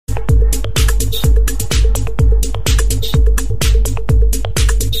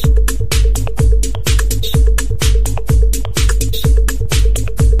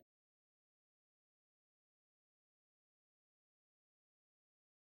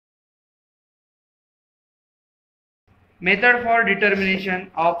Method for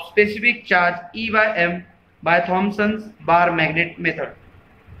determination of specific charge E by M by Thomson's bar magnet method.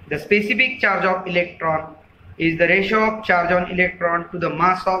 The specific charge of electron is the ratio of charge on electron to the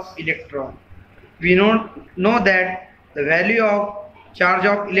mass of electron. We know that the value of charge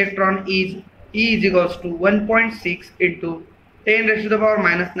of electron is E is equals to 1.6 into 10 raised to the power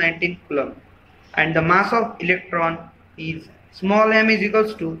minus 19 coulomb, and the mass of electron is small m is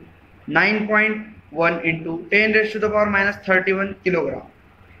equals to 9.1 into 10 raised to the power minus 31 kilogram.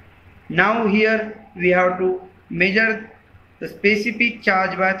 Now here we have to measure the specific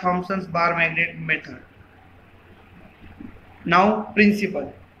charge by Thomson's bar magnet method. Now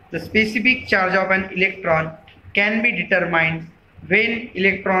principle. The specific charge of an electron can be determined when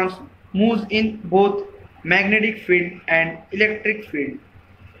electrons move in both magnetic field and electric field,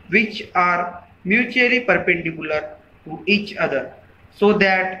 which are mutually perpendicular to each other, so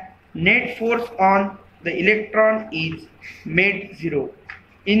that net force on the electron is made zero.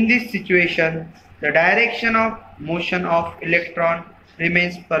 In this situation, the direction of motion of electron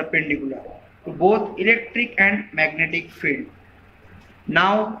remains perpendicular to both electric and magnetic field.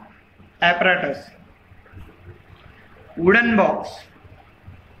 Now apparatus. Wooden box,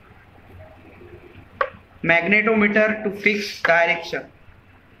 magnetometer to fix direction,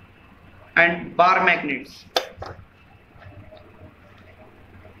 and bar magnets.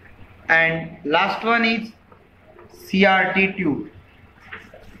 And last one is CRT tube.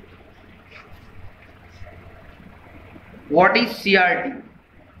 What is CRT?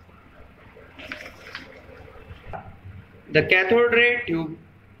 The cathode ray tube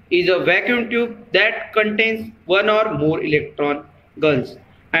is a vacuum tube that contains one or more electron guns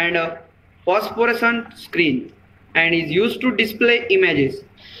and a phosphorescent screen and is used to display images.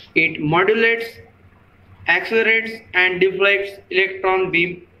 It modulates, accelerates and deflects electron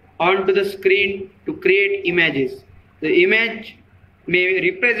beam onto the screen to create images. The image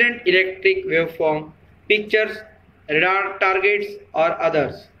may represent electric waveform, pictures, radar targets or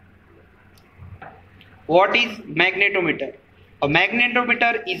others. What is magnetometer? A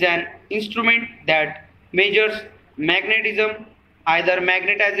magnetometer is an instrument that measures magnetism, either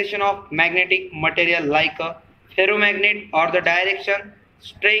magnetization of magnetic material like a ferromagnet, or the direction,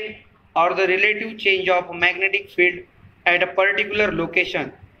 strength or the relative change of magnetic field at a particular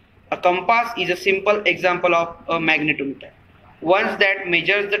location. A compass is a simple example of a magnetometer, one that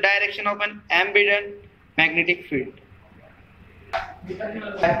measures the direction of an ambient magnetic field.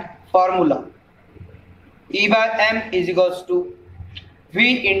 Formula: E by M is equals to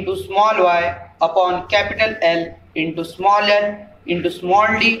V into small y upon capital L into small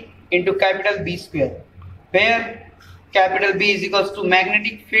d into capital B square, where capital B is equals to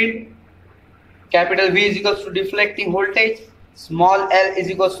magnetic field, capital V is equals to deflecting voltage, small l is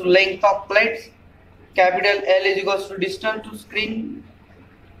equals to length of plates, capital L is equals to distance to screen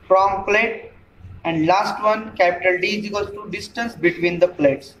from plate, and last one capital D is equals to distance between the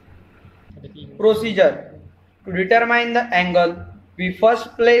plates. Procedure: to determine the angle, we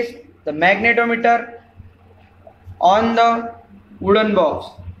first place the magnetometer on the wooden box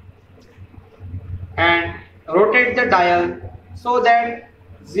and rotate the dial so that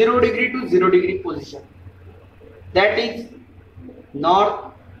 0 degree to 0 degree position, that is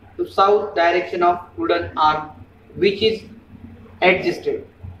north to south direction of wooden arm, which is adjusted.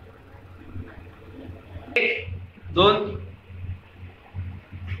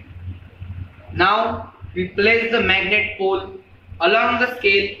 Now we place the magnet pole along the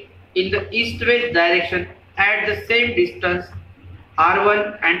scale in the east-west direction at the same distance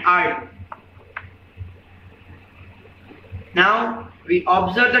R1 and R2. Now we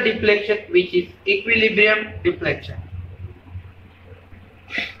observe the deflection, which is equilibrium deflection.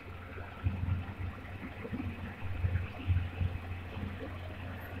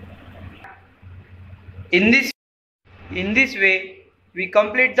 In this way, we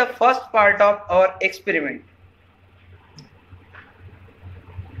complete the first part of our experiment.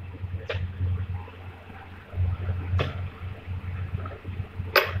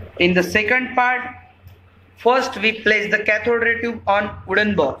 In the second part, first we place the cathode ray tube on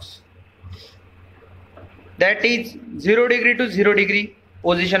wooden box, that is 0 degree to 0 degree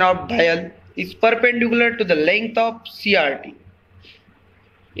position of dial is perpendicular to the length of CRT.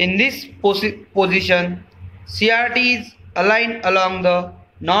 In this position, CRT is aligned along the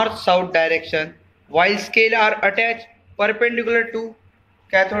north-south direction, while scale are attached perpendicular to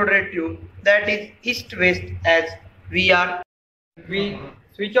cathode ray tube, that is east-west, as we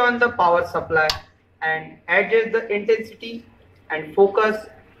switch on the power supply and adjust the intensity and focus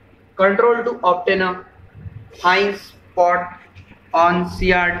control to obtain a high spot on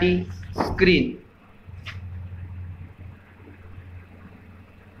CRT screen.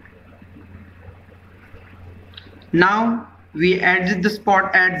 Now we adjust the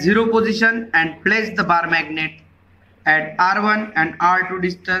spot at 0 position and place the bar magnet at R1 and R2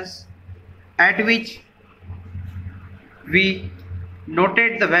 distance, at which we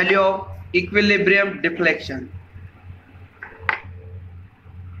notate the value of equilibrium deflection.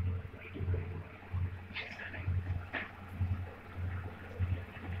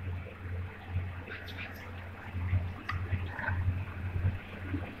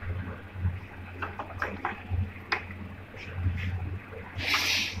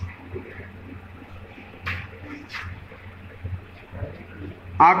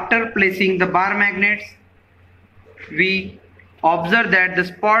 After placing the bar magnets, we observe that the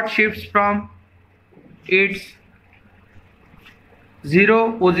spot shifts from its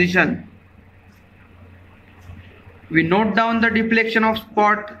 0 position. We note down the deflection of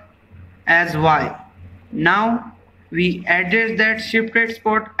spot as Y. Now we adjust that shifted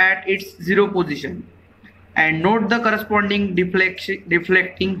spot at its 0 position and note the corresponding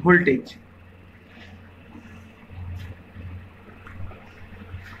deflecting voltage.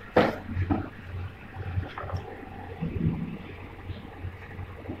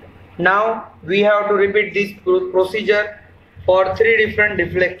 Now we have to repeat this procedure for 3 different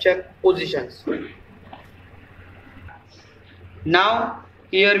deflection positions. Now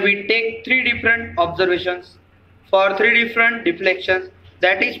here we take 3 different observations for 3 different deflections,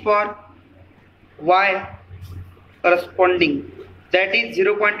 that is for Y corresponding, that is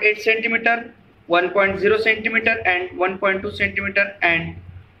 0.8 cm, 1.0 cm and 1.2 cm, and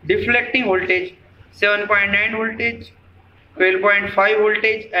deflecting voltage 7.9 voltage, 12.5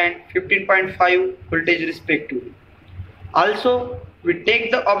 voltage and 15.5 voltage respectively. Also we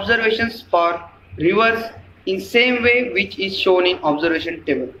take the observations for reverse in same way which is shown in observation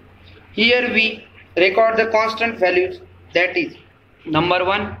table. Here we record the constant values, that is number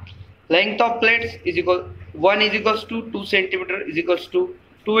 1, length of plates is equal 1 is equals to 2 cm is equals to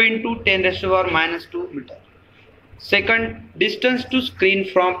 2 into 10 raised to the power minus 2 meter. Second, distance to screen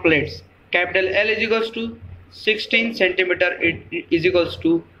from plates, capital L is equals to 16 centimeter, it is equals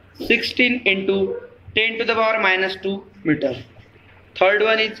to 16 into 10 to the power minus 2 meter. Third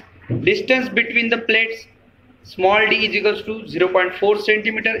one is distance between the plates, small d is equals to 0.4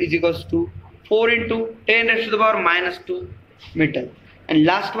 centimeter is equals to 4 into 10 raised to the power minus 2 meter. And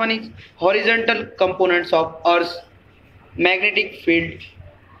last one is horizontal components of Earth's magnetic field,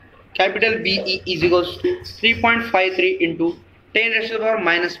 capital BE is equals to 3.53 into 10 raised to the power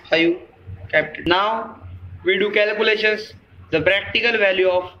minus 5 capital. Now we do calculations. The practical value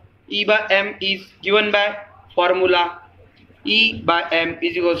of E by M is given by formula E by M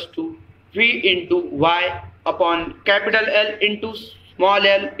is equals to V into Y upon capital L into small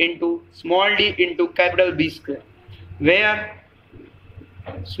l into small d into capital B square, where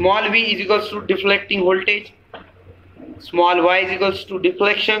small v is equals to deflecting voltage, small y is equals to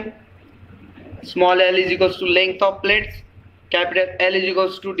deflection, small l is equals to length of plates, capital L is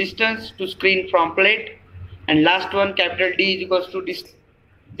equals to distance to screen from plate, and last one capital D is equals to distance.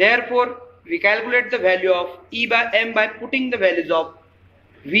 Therefore we calculate the value of E by M by putting the values of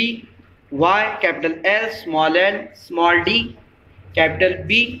V, Y, capital L, small d, capital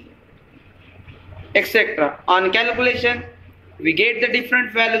B, etc. On calculation we get the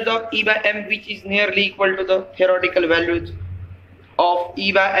different values of E by M, which is nearly equal to the theoretical values of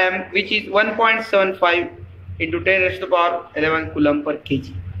E by M, which is 1.75 into 10 raised to the power 11 coulomb per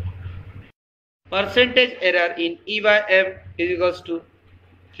kg. Percentage error in E by M is equals to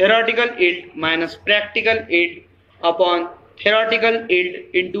theoretical yield minus practical yield upon theoretical yield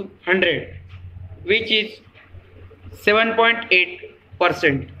into 100, which is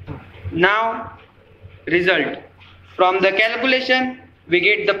 7.8%. Now result. From the calculation we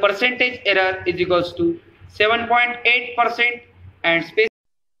get the percentage error is equals to 7.8% and